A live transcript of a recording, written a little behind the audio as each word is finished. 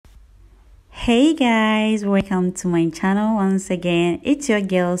Hey guys, welcome to my channel once again. It's your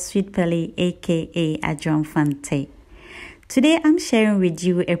girl Sweet Pelly aka Adron Fante. Today I'm sharing with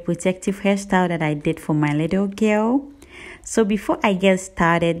you a protective hairstyle that I did for my little girl. So before I get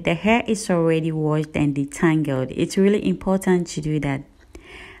started, the hair is already washed and detangled. It's really important to do that.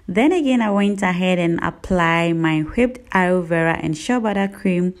 Then again, I went ahead and applied my whipped aloe vera and shea butter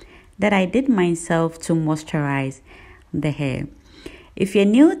cream that I did myself to moisturize the hair. If you're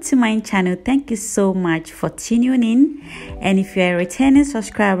new to my channel, thank you so much for tuning in. And if you're a returning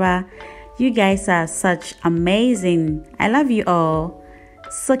subscriber, you guys are such amazing. I love you all.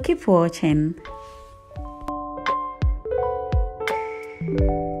 So keep watching.